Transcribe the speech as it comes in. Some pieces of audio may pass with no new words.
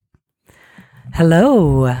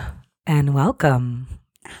Hello and welcome.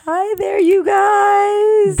 Hi there, you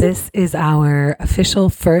guys. This is our official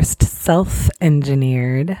first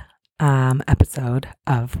self-engineered episode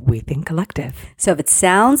of We Think Collective. So if it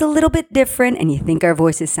sounds a little bit different and you think our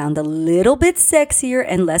voices sound a little bit sexier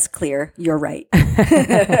and less clear, you're right.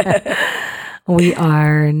 We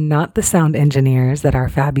are not the sound engineers that our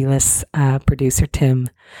fabulous producer Tim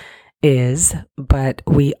is, but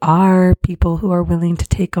we are people who are willing to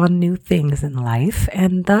take on new things in life,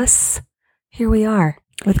 and thus here we are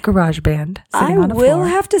with GarageBand. I will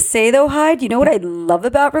have to say though, Hyde, you know what I love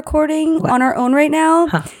about recording on our own right now?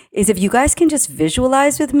 Is if you guys can just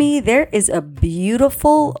visualize with me, there is a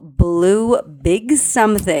beautiful blue big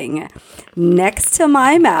something next to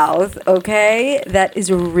my mouth, okay? That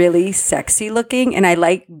is really sexy looking, and I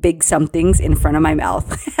like big somethings in front of my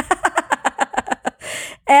mouth.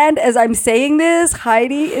 And as I'm saying this,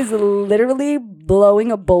 Heidi is literally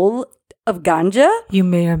blowing a bowl of ganja. You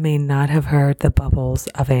may or may not have heard the bubbles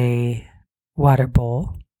of a water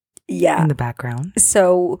bowl in the background.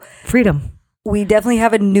 So freedom. We definitely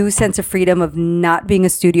have a new sense of freedom of not being a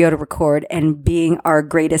studio to record and being our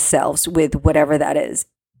greatest selves with whatever that is,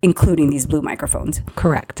 including these blue microphones.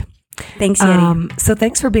 Correct. Thanks, Yeti. So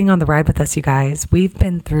thanks for being on the ride with us, you guys. We've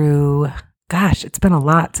been through, it's been a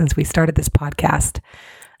lot since we started this podcast.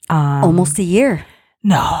 Almost a year.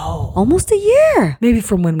 No. Almost a year. Maybe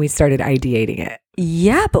from when we started ideating it.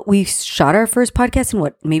 Yeah, but we shot our first podcast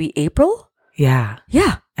in maybe April? Yeah.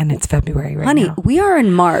 Yeah. And it's February right now. Honey, we are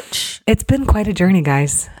in March. It's been quite a journey,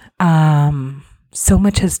 guys. So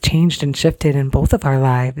much has changed and shifted in both of our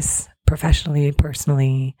lives, professionally,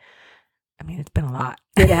 personally. I mean, it's been a lot.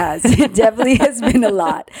 It has. It definitely has been a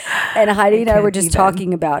lot. And Heidi and I were just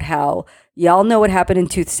talking about how y'all know what happened in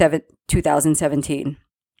 2017.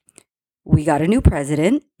 We got a new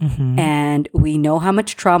president, and we know how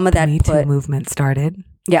much trauma that Me Too movement started.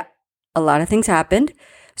 Yeah, a lot of things happened.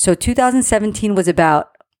 So 2017 was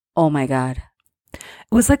about, oh my God. It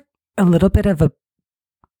was like a little bit of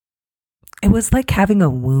it was like having a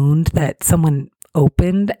wound that someone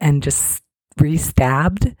opened and just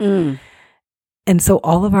re-stabbed. And so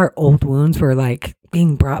all of our old wounds were like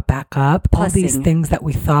being brought back up. All these things that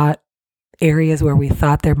we thought, areas where we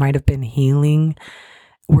thought there might have been healing,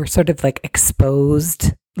 were sort of like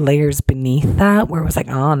exposed layers beneath that, where it was like,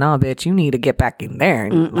 oh no, bitch, you need to get back in there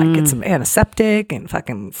and like get some antiseptic and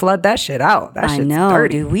fucking flood that shit out. That shit's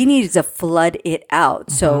dirty. Dude, we needed to flood it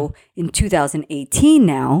out. So in 2018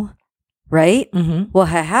 now, right? What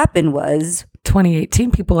had happened was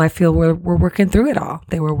 2018 people, I feel, were working through it all.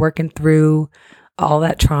 They were working through all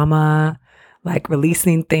that trauma, like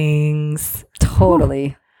releasing things.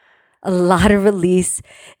 Totally. A lot of release.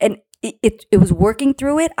 And it was working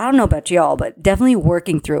through it. I don't know about y'all, but definitely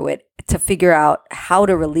working through it to figure out how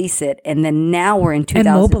to release it. And then now we're in 2000.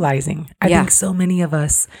 And mobilizing. I think so many of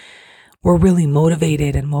us were really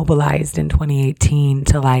motivated and mobilized in 2018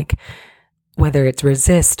 to, like, whether it's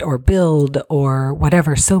resist or build or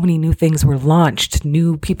whatever, so many new things were launched.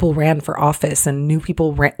 New people ran for office, and new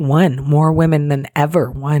people won. More women than ever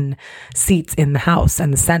won seats in the House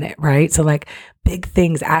and the Senate, right? So like big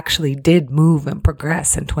things actually did move and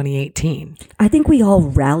progress in 2018. I think we all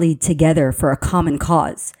rallied together for a common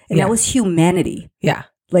cause, and that was humanity. Yeah.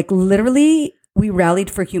 Like literally, we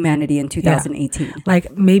rallied for humanity in 2018. Yeah.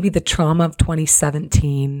 Like maybe the trauma of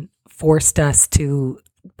 2017 forced us to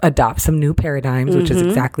adopt some new paradigms, which is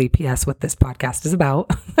exactly PS what this podcast is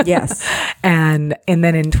about. Yes. And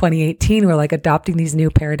then in 2018, we're like adopting these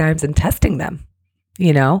new paradigms and testing them,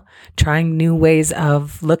 trying new ways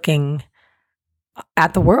of looking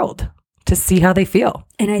at the world to see how they feel.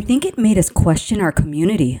 And I think it made us question our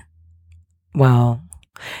community. Well,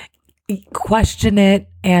 question it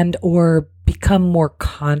and or become more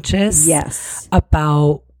conscious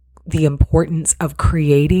about the importance of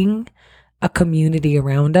creating a community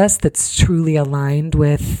around us that's truly aligned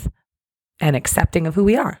with and accepting of who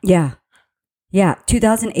we are. Yeah. Yeah.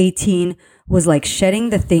 2018 was like shedding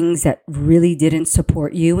the things that really didn't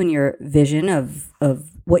support you and your vision of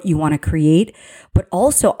what you want to create. But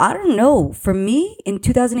also, I don't know, for me in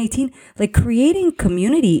 2018, like creating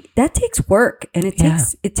community, that takes work, and it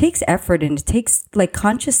takes effort, and it takes like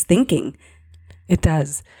conscious thinking. It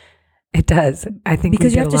does. It does. I think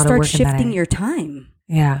because you have to start shifting your time.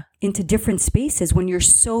 Yeah. Into different spaces when you're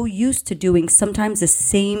so used to doing sometimes the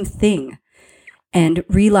same thing, and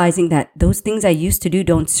realizing that those things I used to do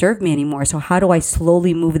don't serve me anymore. So how do I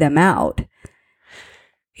slowly move them out?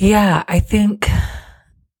 Yeah, I think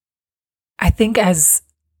as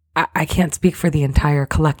I can't speak for the entire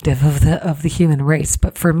collective of the human race,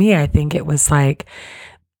 but for me, I think it was like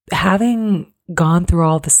having gone through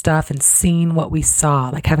all the stuff and seen what we saw,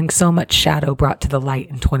 like having so much shadow brought to the light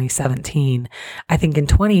in 2017, I think in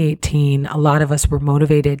 2018, a lot of us were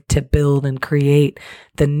motivated to build and create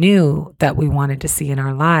the new that we wanted to see in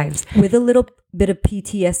our lives. With a little bit of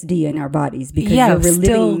PTSD in our bodies, because you're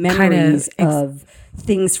reliving memories of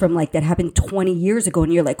things from like that happened 20 years ago,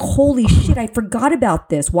 and you're like, holy shit, I forgot about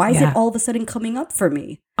this. Why is it all of a sudden coming up for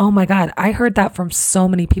me? Oh my God. I heard that from so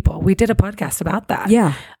many people. We did a podcast about that.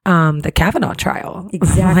 Yeah. The Kavanaugh trial.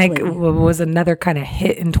 Exactly. Like was another kind of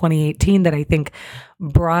hit in 2018 that I think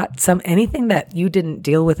brought anything that you didn't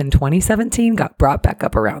deal with in 2017 got brought back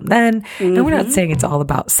up around then. Mm-hmm. And we're not saying it's all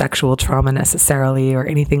about sexual trauma necessarily or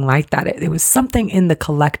anything like that. It was something in the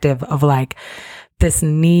collective of like this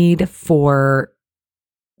need for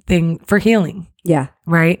healing. Yeah.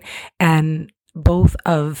 Right. And both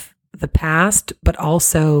of the past, but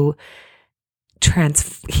also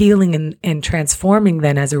healing and transforming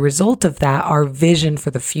then as a result of that, our vision for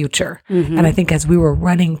the future. Mm-hmm. And I think as we were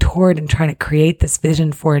running toward and trying to create this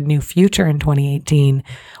vision for a new future in 2018,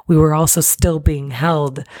 we were also still being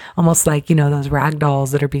held almost like, those rag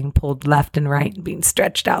dolls that are being pulled left and right and being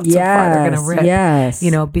stretched out so far they're going to rip. Yes.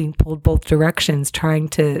 Being pulled both directions, trying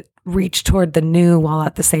to reach toward the new while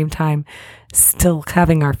at the same time still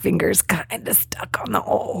having our fingers kind of stuck on the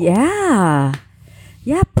old. Yeah.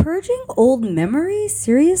 Yeah, purging old memories,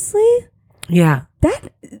 seriously? Yeah.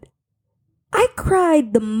 I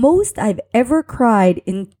cried the most I've ever cried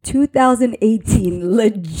in 2018.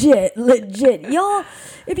 Legit. Y'all,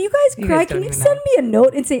 if you guys cry, can you send me a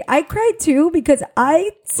note and say, I cried too? Because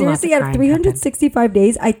I seriously, out of 365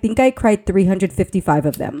 days, I think I cried 355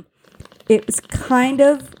 of them. It was kind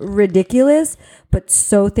of ridiculous, but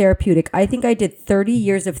so therapeutic. I think I did 30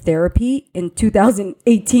 years of therapy in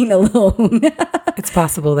 2018 alone. It's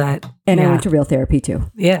possible that. And I went to real therapy too.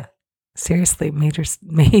 Yeah. Seriously, major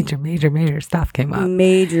stuff came up.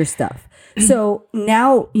 Major stuff. So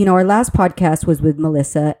now, our last podcast was with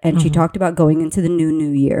Melissa, and she talked about going into the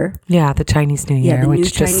new year. Yeah, the Chinese New Year,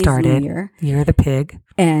 which just started. Year of the Pig.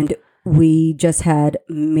 And we just had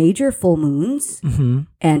major full moons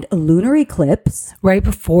and a lunar eclipse. Right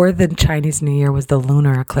before the Chinese New Year was the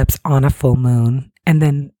lunar eclipse on a full moon. And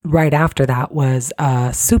then right after that was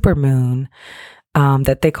a super moon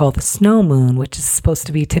that they call the snow moon, which is supposed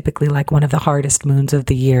to be typically like one of the hardest moons of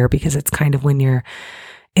the year because it's kind of when you're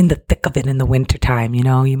in the thick of it in the wintertime.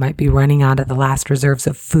 You might be running out of the last reserves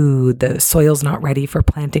of food. The soil's not ready for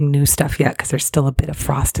planting new stuff yet because there's still a bit of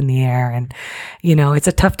frost in the air. And, it's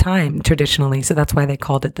a tough time traditionally. So that's why they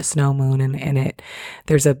called it the snow moon. And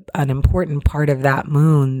there's an important part of that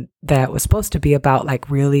moon that was supposed to be about like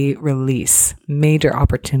really release, major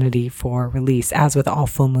opportunity for release, as with all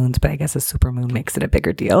full moons. But I guess a super moon makes it a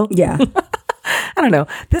bigger deal. Yeah. I don't know.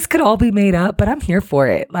 This could all be made up, but I'm here for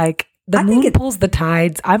it. Like, the moon pulls the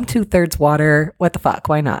tides. I'm 2/3 water. What the fuck?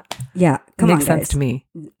 Why not? Yeah, makes sense to me.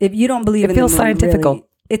 If you don't believe it feels scientific. Really,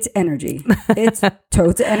 it's energy. It's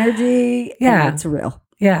totes energy. Yeah, and it's real.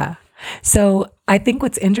 Yeah. So I think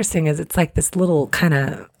what's interesting is it's like this little kind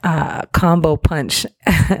of combo punch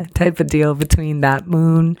type of deal between that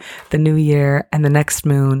moon, the new year, and the next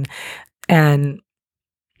moon, and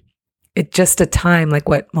it's just a time, like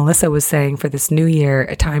what Melissa was saying, for this new year,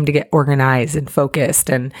 a time to get organized and focused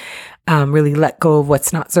and really let go of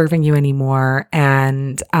what's not serving you anymore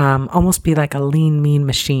and almost be like a lean, mean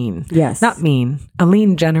machine. Yes. Not mean, a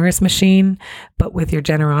lean, generous machine, but with your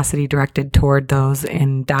generosity directed toward those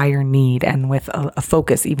in dire need and with a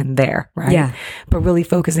focus even there, right? Yeah. But really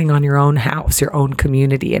focusing on your own house, your own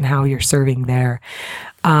community and how you're serving there.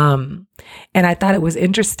 And I thought it was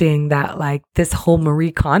interesting that like this whole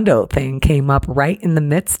Marie Kondo thing came up right in the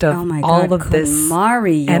midst of all of this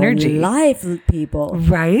energy. Life, people.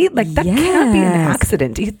 Right? Like that can't be an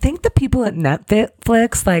accident. Do you think the people at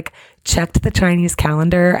Netflix like checked the Chinese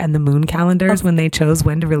calendar and the moon calendars when they chose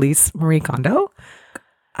when to release Marie Kondo?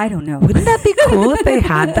 I don't know. Wouldn't that be cool if they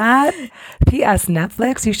had that? P.S.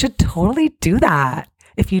 Netflix, you should totally do that.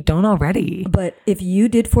 If you don't already. But if you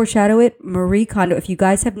did foreshadow it, Marie Kondo, if you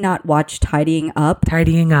guys have not watched Tidying Up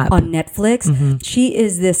on Netflix, she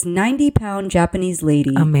is this 90-pound Japanese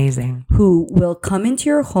lady. Amazing. Who will come into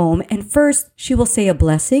your home and first she will say a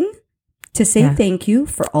blessing to say thank you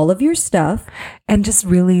for all of your stuff. And just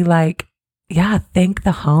really like, thank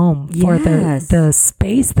the home for the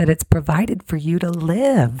space that it's provided for you to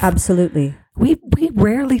live. Absolutely. We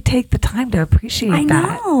rarely take the time to appreciate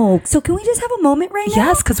that. I know. So can we just have a moment right now?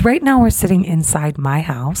 Yes, because right now we're sitting inside my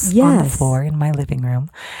house on the floor in my living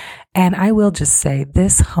room. And I will just say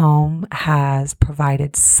this home has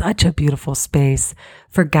provided such a beautiful space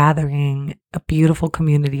for gathering a beautiful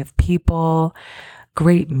community of people.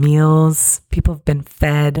 great meals. People have been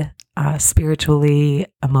fed spiritually,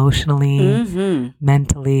 emotionally,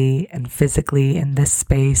 mentally, and physically in this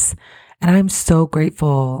space. And I'm so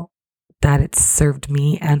grateful that it's served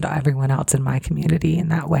me and everyone else in my community in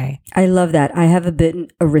that way. I love that. I have been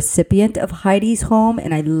a recipient of Heidi's home,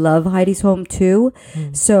 and I love Heidi's home too.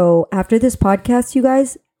 So after this podcast, you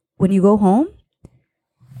guys, when you go home,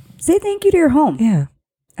 say thank you to your home. Yeah.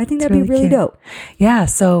 I think that'd be really dope. Yeah.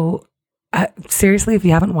 So seriously, if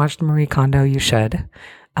you haven't watched Marie Kondo, you should.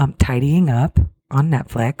 Tidying Up on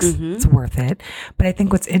Netflix. It's worth it. But I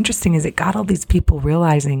think what's interesting is it got all these people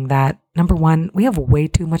realizing that, number one, we have way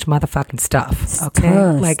too much motherfucking stuff.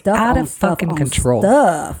 Okay? Like out of fucking control.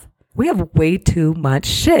 We have way too much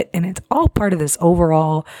shit. And it's all part of this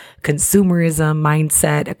overall consumerism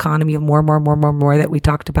mindset, economy of more that we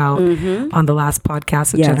talked about on the last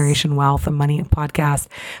podcast of Generation Wealth and Money podcast.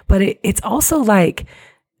 But it's also like,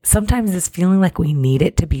 sometimes this feeling like we need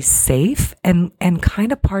it to be safe, and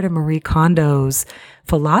kind of part of Marie Kondo's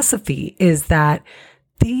philosophy is that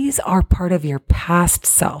these are part of your past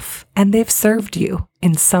self and they've served you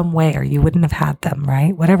in some way or you wouldn't have had them,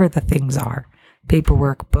 right? Whatever the things are,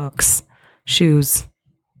 paperwork, books, shoes,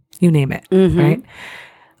 you name it, right?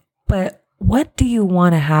 But what do you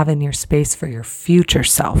want to have in your space for your future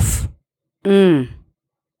self?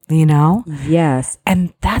 You know? Yes.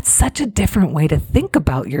 And that's such a different way to think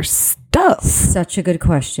about your stuff. Such a good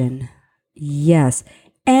question. Yes.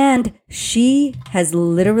 And she has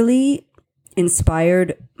literally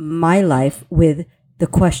inspired my life with the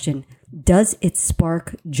question, does it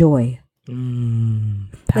spark joy?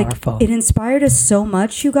 Powerful. Like, it inspired us so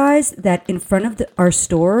much, you guys, that in front of our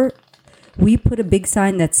store, we put a big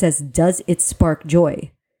sign that says, does it spark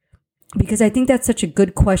joy? Because I think that's such a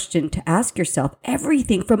good question to ask yourself.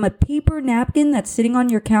 Everything from a paper napkin that's sitting on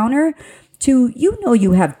your counter to,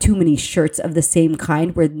 you have too many shirts of the same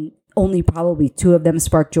kind where only probably 2 of them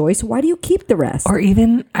spark joy. So why do you keep the rest? Or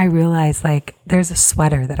even I realized like there's a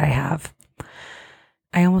sweater that I have.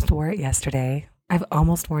 I almost wore it yesterday. I've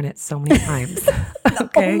almost worn it so many times.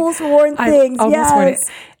 Okay? Almost worn things. Worn it.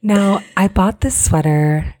 Now, I bought this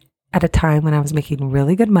sweater at a time when I was making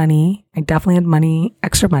really good money. I definitely had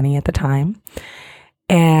extra money at the time.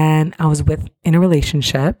 And I was in a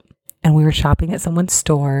relationship and we were shopping at someone's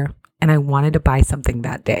store and I wanted to buy something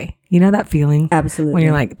that day. You know that feeling? Absolutely. When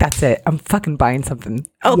you're like, that's it. I'm fucking buying something.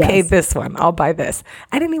 Okay, yes. This one. I'll buy this.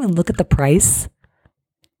 I didn't even look at the price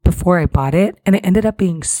before I bought it. And it ended up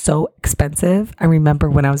being so expensive. I remember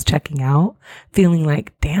when I was checking out feeling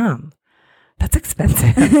like, damn, that's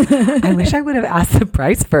expensive. I wish I would have asked the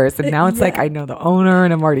price first. And now it's like, I know the owner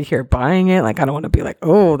and I'm already here buying it. Like, I don't want to be like,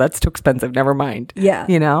 oh, that's too expensive. Never mind. Yeah.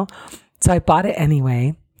 You know? So I bought it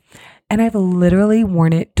anyway. And I've literally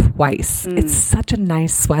worn it twice. It's such a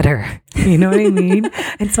nice sweater. You know what I mean?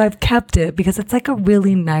 And so I've kept it because it's like a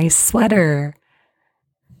really nice sweater.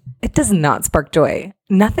 It does not spark joy.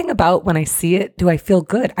 Nothing about when I see it do I feel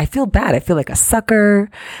good. I feel bad. I feel like a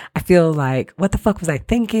sucker. I feel like, what the fuck was I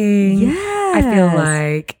thinking? Yes. I feel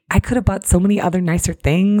like I could have bought so many other nicer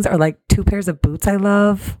things, or like 2 pairs of boots I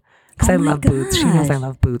love. Because I love boots. She knows I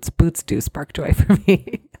love boots. Boots do spark joy for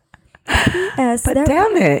me. Yes, but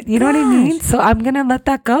damn it. You know what I mean? So I'm going to let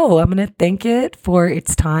that go. I'm going to thank it for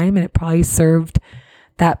its time. And it probably served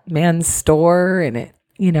that man's store. And it,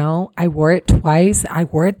 I wore it twice. I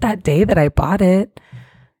wore it that day that I bought it.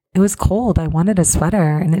 It was cold. I wanted a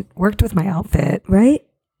sweater and it worked with my outfit. Right?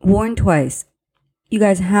 Worn twice. You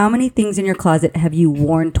guys, how many things in your closet have you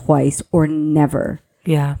worn twice or never?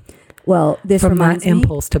 Yeah. Well, this from reminds that me,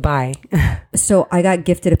 impulse to buy. So I got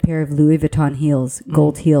gifted a pair of Louis Vuitton heels,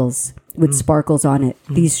 gold heels with sparkles on it.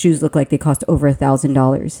 These shoes look like they cost over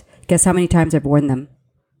 $1,000. Guess how many times I've worn them?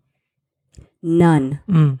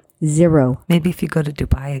 None. 0. Maybe if you go to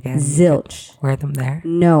Dubai again, zilch. Wear them there.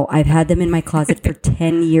 No, I've had them in my closet for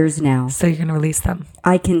 10 years now. So you're going to release them?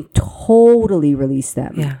 I can totally release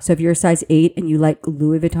them. Yeah. So if you're a size 8 and you like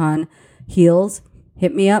Louis Vuitton heels,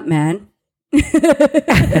 hit me up, man.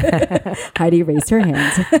 Heidi raised her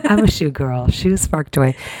hands. I'm a shoe girl. Shoes spark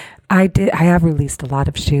joy. I have released a lot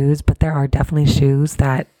of shoes, but there are definitely shoes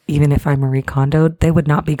that even if I Marie Kondo'd, they would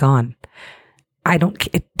not be gone.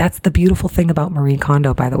 That's the beautiful thing about Marie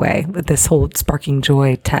Kondo, by the way, with this whole sparking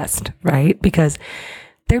joy test, right? Because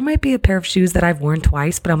there might be a pair of shoes that I've worn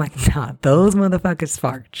twice, but I'm like, nah, those motherfuckers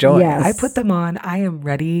spark joy. Yes. I put them on. I am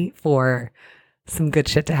ready for some good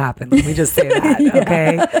shit to happen. Let me just say that.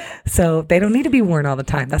 Okay. So they don't need to be worn all the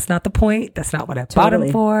time. That's not the point. That's not what I bought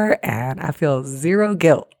them for. And I feel zero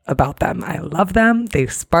guilt about them. I love them. They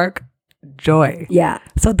spark joy. Yeah.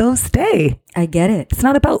 So those stay. I get it. It's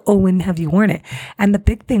not about, oh, when have you worn it? And the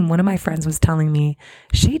big thing, one of my friends was telling me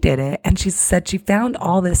she did it and she said she found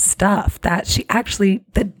all this stuff that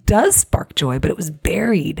that does spark joy, but it was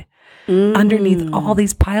buried underneath all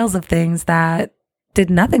these piles of things that did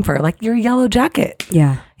nothing for her, like your yellow jacket.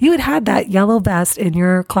 Yeah. You had that yellow vest in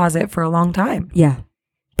your closet for a long time. Yeah.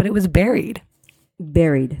 But it was buried.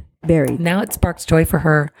 Buried. Now it sparks joy for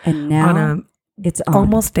her and now on it's on.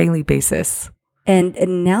 Almost daily basis. And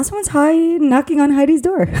now someone's knocking on Heidi's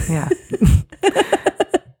door. Yeah.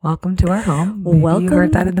 Welcome to our home. Maybe Welcome. You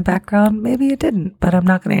heard that in the background. Maybe you didn't, but I'm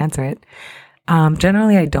not going to answer it.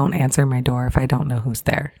 Generally, I don't answer my door if I don't know who's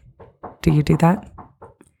there. Do you do that?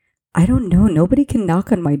 I don't know. Nobody can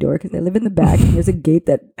knock on my door because I live in the back and there's a gate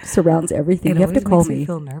that surrounds everything. You have to call me. I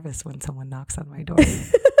feel nervous when someone knocks on my door.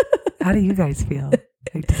 How do you guys feel?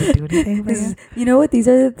 Like, does it do anything for you? You know what? These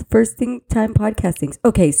are the first time podcast things.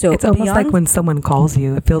 Okay, so it's almost like when someone calls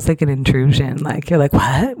you, it feels like an intrusion. Like you're like,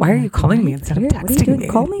 what? Why are you calling me instead of texting what are you doing? me?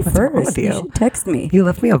 Call me What's wrong first. with You should text me. You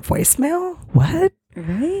left me a voicemail? What?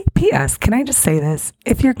 Right? P.S. Can I just say this?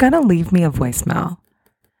 If you're gonna leave me a voicemail,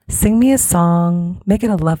 sing me a song, make it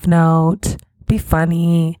a love note, be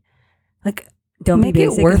funny, like don't make be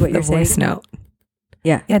basic it worth is what the you're saying? voice note.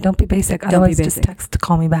 Yeah. Yeah, don't be basic. Otherwise, just text to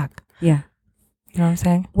call me back. Yeah. You know what I'm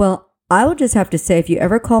saying? Well, I will just have to say, if you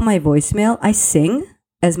ever call my voicemail, I sing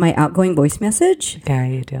as my outgoing voice message. Yeah,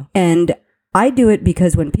 you do. And I do it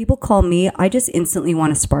because when people call me, I just instantly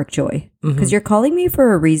want to spark joy. Because you're calling me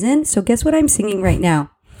for a reason. So guess what I'm singing right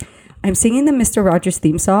now? I'm singing the Mr. Rogers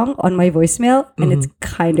theme song on my voicemail, and it's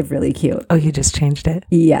kind of really cute. Oh, you just changed it?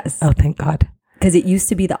 Yes. Oh, thank God. Because it used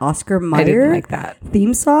to be the Oscar Mayer I didn't like that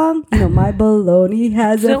theme song. You know, my baloney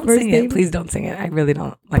has a first name. Please don't sing it. I really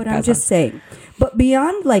don't like that. But I'm just saying. But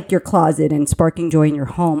beyond like your closet and sparking joy in your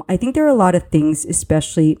home, I think there are a lot of things,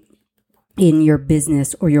 especially in your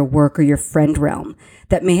business or your work or your friend realm,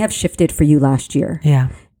 that may have shifted for you last year. Yeah.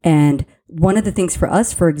 And one of the things for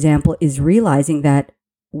us, for example, is realizing that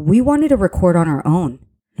we wanted to record on our own.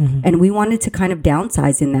 And we wanted to kind of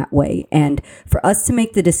downsize in that way. And for us to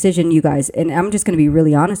make the decision, you guys, and I'm just going to be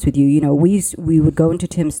really honest with you, you know, we would go into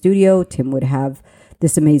Tim's studio. Tim would have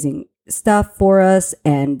this amazing stuff for us,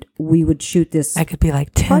 and we would shoot this. I could be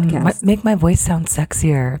like, Tim, make my voice sound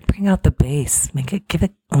sexier. Bring out the bass. Give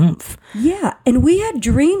it oomph. Yeah. And we had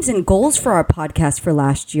dreams and goals for our podcast for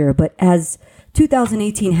last year. But as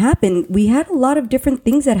 2018 happened, we had a lot of different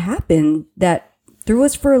things that happened that threw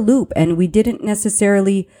us for a loop, and we didn't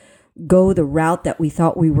necessarily go the route that we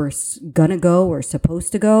thought we were gonna go or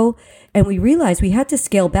supposed to go. And we realized we had to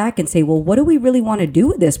scale back and say, well, what do we really want to do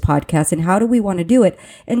with this podcast, and how do we want to do it?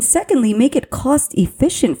 And secondly, make it cost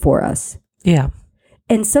efficient for us. Yeah.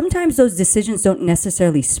 And sometimes those decisions don't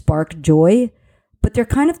necessarily spark joy, but they're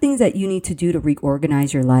kind of things that you need to do to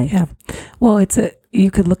reorganize your life. Yeah. Well,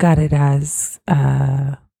 you could look at it as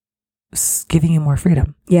giving you more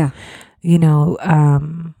freedom. Yeah. You know,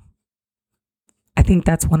 I think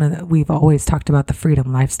that's we've always talked about the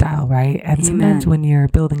freedom lifestyle, right? And sometimes when you're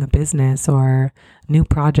building a business or new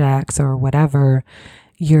projects or whatever,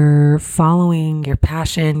 you're following your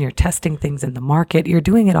passion, you're testing things in the market, you're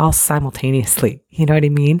doing it all simultaneously. You know what I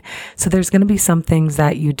mean? So there's going to be some things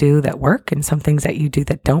that you do that work and some things that you do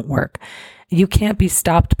that don't work. You can't be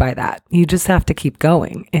stopped by that. You just have to keep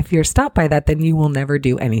going. If you're stopped by that, then you will never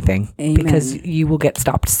do anything. Amen. Because you will get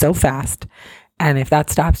stopped so fast. And if that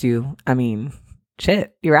stops you, I mean,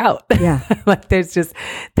 shit, you're out. Yeah. Like there's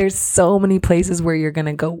so many places where you're going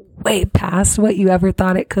to go way past what you ever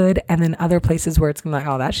thought it could. And then other places where it's going to be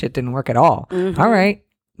like, oh, that shit didn't work at all. All right,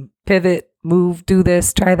 pivot, move, do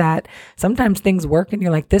this, try that. Sometimes things work and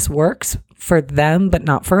you're like, this works for them, but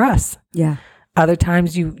not for us. Yeah. Other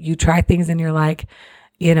times you try things and you're like,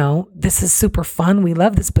 you know, this is super fun. We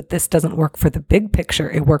love this, but this doesn't work for the big picture.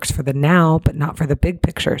 It works for the now, but not for the big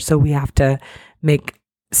picture. So we have to make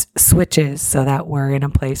switches so that we're in a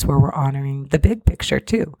place where we're honoring the big picture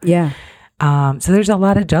too. Yeah. So there's a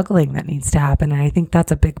lot of juggling that needs to happen. And I think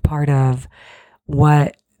that's a big part of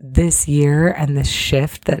what this year and this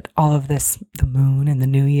shift that all of this, the moon and the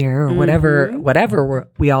new year or whatever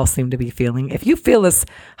we all seem to be feeling. If you feel this,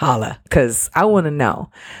 holla, because I want to know.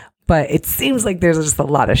 But it seems like there's just a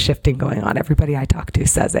lot of shifting going on. Everybody I talk to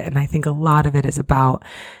says it. And I think a lot of it is about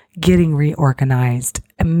getting reorganized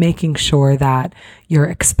and making sure that your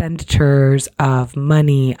expenditures of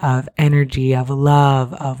money, of energy, of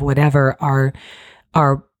love, of whatever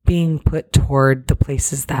are being put toward the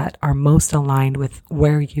places that are most aligned with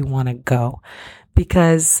where you want to go.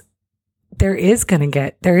 Because there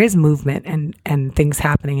is movement and things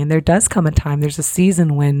happening. And there does come a time, there's a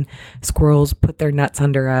season when squirrels put their nuts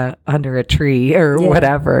under a tree or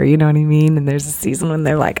whatever, you know what I mean? And there's a season when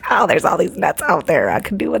they're like, oh, there's all these nuts out there. I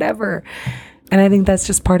can do whatever. And I think that's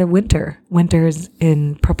just part of winter. Winter is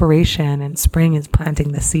in preparation and spring is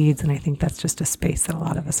planting the seeds. And I think that's just a space that a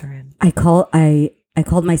lot of us are in. I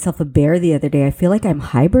called myself a bear the other day. I feel like I'm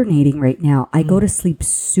hibernating right now. I go to sleep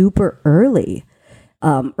super early.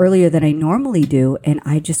 Earlier than I normally do. And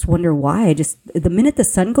I just wonder why. The minute the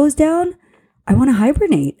sun goes down, I want to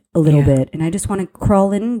hibernate a little bit. And I just want to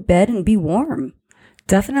crawl in bed and be warm.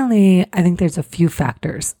 Definitely, I think there's a few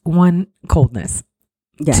factors. One, coldness.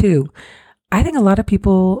 Yeah. Two, I think a lot of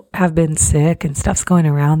people have been sick and stuff's going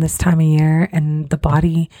around this time of year. And the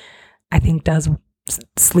body, I think,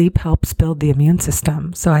 sleep helps build the immune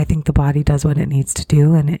system. So I think the body does what it needs to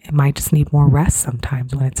do. And it might just need more rest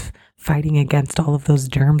sometimes when it's fighting against all of those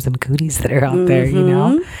germs and cooties that are out there, you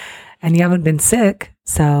know, and you haven't been sick.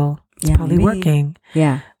 So it's probably working.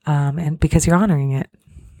 Yeah. And because you're honoring it.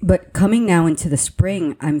 But coming now into the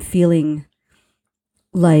spring, I'm feeling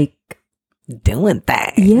like doing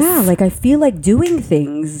things. Yeah. Like I feel like doing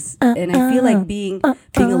things and I feel like being a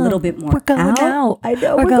little bit more out. I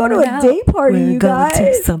know. We're going to a day party, you guys. We're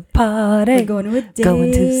going to some party. We're going to a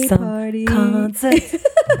day party. Concert.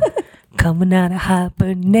 Coming out of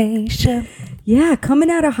hibernation. Yeah,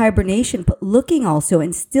 coming out of hibernation, but looking also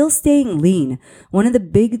and still staying lean. One of the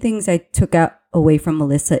big things I took away from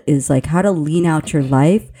Melissa is like how to lean out your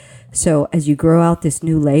life. So as you grow out this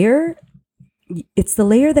new layer, it's the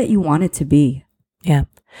layer that you want it to be. Yeah.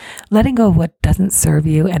 Letting go of what doesn't serve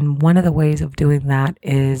you. And one of the ways of doing that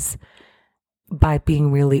is by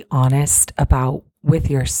being really honest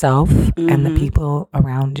with yourself and the people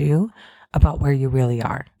around you about where you really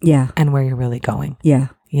are. Yeah. And where you're really going. Yeah.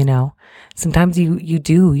 You know, sometimes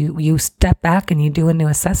you step back and you do a new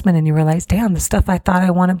assessment and you realize, damn, the stuff I thought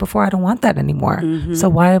I wanted before, I don't want that anymore. So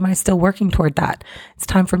why am I still working toward that? It's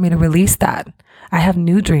time for me to release that. I have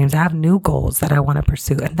new dreams. I have new goals that I want to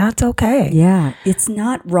pursue, and that's okay. Yeah. It's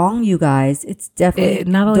not wrong, you guys. It's definitely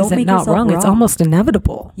not only is it not wrong, it's almost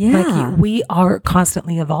inevitable. Yeah. Like we are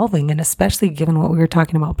constantly evolving, and especially given what we were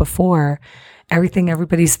talking about before, everything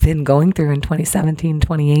everybody's been going through in 2017,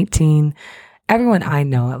 2018, everyone I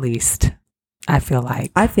know, at least, I feel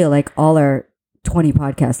like all our 20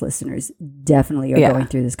 podcast listeners definitely are going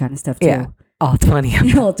through this kind of stuff too. Yeah, all 20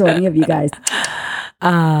 of all 20 of you guys.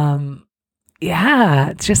 Yeah,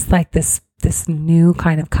 it's just like this new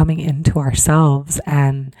kind of coming into ourselves.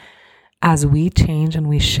 And as we change and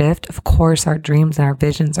we shift, of course, our dreams and our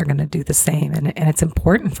visions are going to do the same. And it's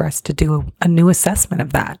important for us to do a new assessment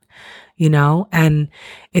of that, you know? And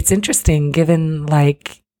it's interesting given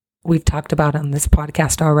like we've talked about on this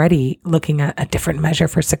podcast already, looking at a different measure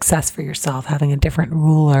for success for yourself, having a different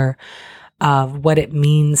ruler of what it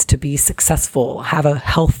means to be successful, have a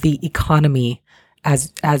healthy economy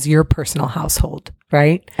as your personal household,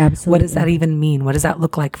 right? Absolutely. What does that even mean? What does that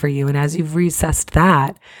look like for you? And as you've reassessed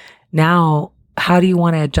that, now how do you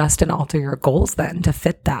want to adjust and alter your goals then to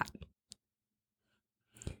fit that?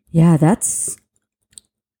 Yeah,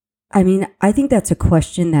 I think that's a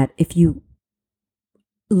question that if you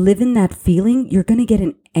live in that feeling, you're going to get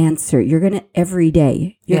an answer. You're going to every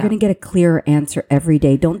day. You're going to get a clearer answer every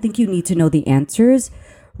day. Don't think you need to know the answers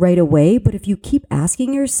right away, but if you keep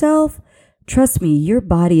asking yourself, trust me, your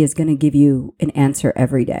body is going to give you an answer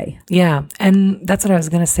every day. Yeah. And that's what I was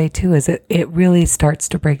going to say too, is it really starts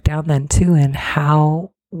to break down then too, and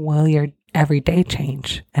how will your everyday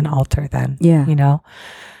change and alter then? Yeah. You know?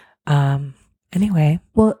 Anyway.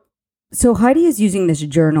 Well, so Heidi is using this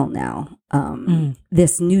journal now,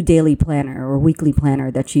 this new daily planner or weekly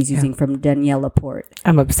planner that she's using from Danielle Laporte.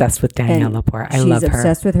 I'm obsessed with Danielle Laporte. I love her. She's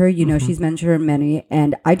obsessed with her. You know, she's mentioned many.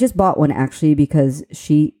 And I just bought one actually because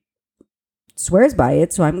she swears by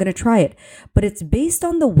it. So I'm going to try it. But it's based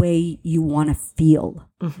on the way you want to feel,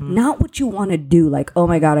 not what you want to do. Like, oh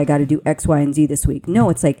my God, I got to do X, Y, and Z this week. No,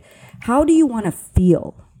 it's like, how do you want to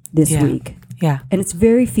feel this week? Yeah. And it's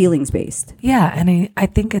very feelings based. Yeah. And I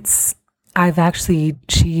think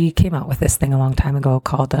she came out with this thing a long time ago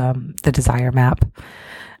called the Desire Map.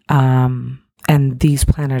 And these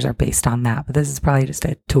planners are based on that. But this is probably just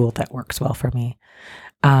a tool that works well for me.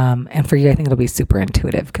 And for you, I think it'll be super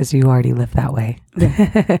intuitive because you already live that way.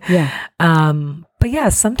 Yeah. Yeah. But yeah,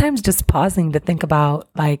 sometimes just pausing to think about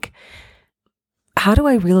like, how do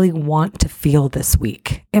I really want to feel this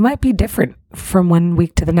week? It might be different from one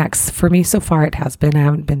week to the next. For me, so far, it has been. I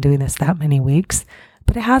haven't been doing this that many weeks,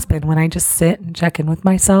 but it has been when I just sit and check in with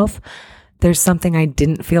myself. there's something I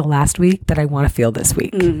didn't feel last week that I want to feel this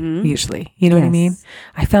week, usually. You know what I mean?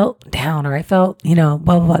 I felt down, or I felt, blah,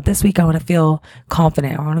 blah, blah. This week I want to feel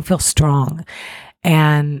confident. I want to feel strong.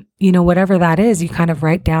 And, whatever that is, you kind of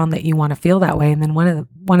write down that you want to feel that way. And then one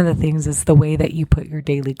of the things is the way that you put your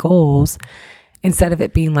daily goals. Instead of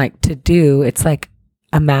it being like to do, it's like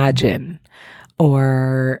imagine,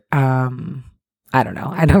 or, I don't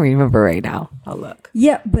know. I don't remember right now. I'll look.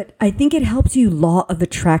 Yeah, but I think it helps you law of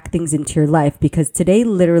attract things into your life, because today,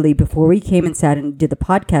 literally, before we came and sat and did the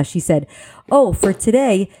podcast, she said, oh, for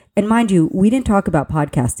today, and mind you, we didn't talk about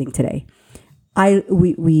podcasting today.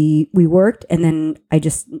 We worked, and then I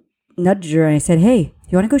just nudged her and I said, hey,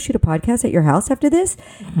 you want to go shoot a podcast at your house after this?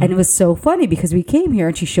 And it was so funny because we came here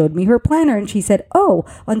and she showed me her planner and she said, oh,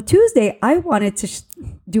 on Tuesday, I wanted to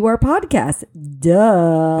do our podcast.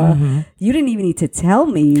 Duh. You didn't even need to tell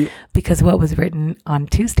me. Because what was written on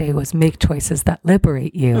Tuesday was make choices that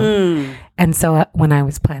liberate you. And so when I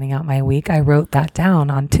was planning out my week, I wrote that down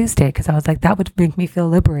on Tuesday because I was like, that would make me feel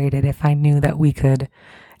liberated if I knew that we could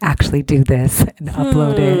actually do this and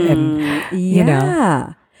upload it.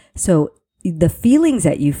 And, So the feelings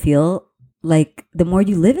that you feel, like the more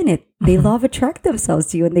you live in it, they law of attract themselves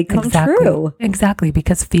to you and they come true. Exactly.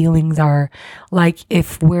 Because feelings are like,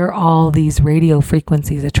 if we're all these radio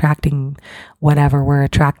frequencies attracting whatever we're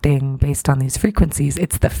attracting based on these frequencies,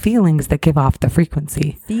 it's the feelings that give off the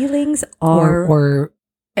frequency. Feelings are... Or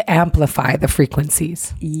amplify the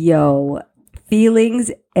frequencies.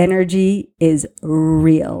 Feelings, energy is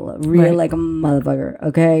real right. Like a motherfucker.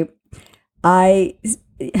 Okay.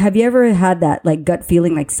 Have you ever had that like gut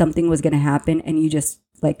feeling like something was going to happen and you just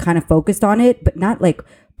like kind of focused on it, but not like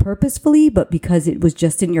purposefully, but because it was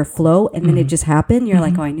just in your flow and then it just happened? You're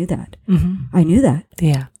like, oh, I knew that. I knew that.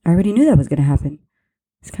 Yeah. I already knew that was going to happen.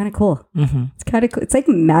 It's kind of cool. It's kind of cool. It's like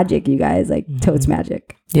magic, you guys, like totes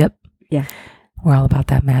magic. Yep. Yeah. We're all about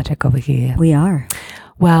that magic over here. We are.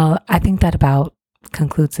 Well, I think that about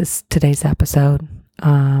concludes today's episode.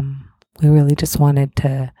 We really just wanted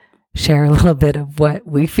to share a little bit of what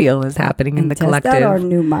we feel is happening in the collective. Test out our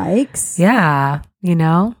new mics. Yeah.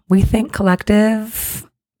 We think collectively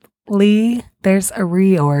there's a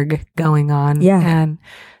reorg going on. Yeah. And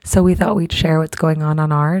so we thought we'd share what's going on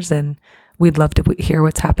ours, and we'd love to hear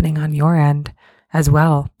what's happening on your end as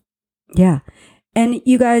well. Yeah. And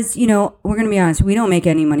you guys, we're going to be honest. We don't make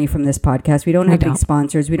any money from this podcast. We don't have big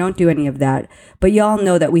sponsors. We don't do any of that. But y'all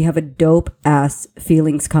know that we have a dope ass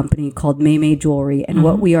feelings company called May Jewelry. And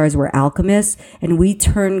what we are is we're alchemists, and we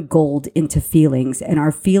turn gold into feelings. And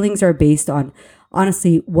our feelings are based on,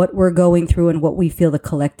 honestly, what we're going through and what we feel the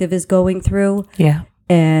collective is going through. Yeah.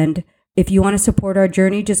 And if you want to support our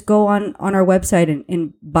journey, just go on our website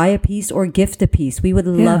and buy a piece or gift a piece. We would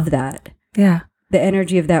love that. Yeah. The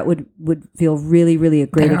energy of that would feel really, really a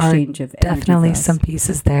great exchange of energy. Definitely some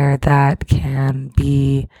pieces there that can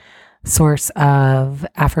be source of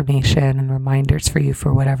affirmation and reminders for you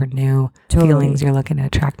for whatever new feelings you're looking to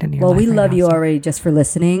attract in your life. Well, we love you already just for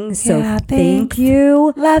listening. So thank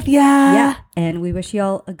you. Love ya. Yeah. And we wish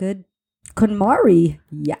y'all a good KonMari.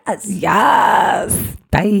 Yes. Yes.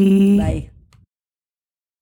 Bye. Bye.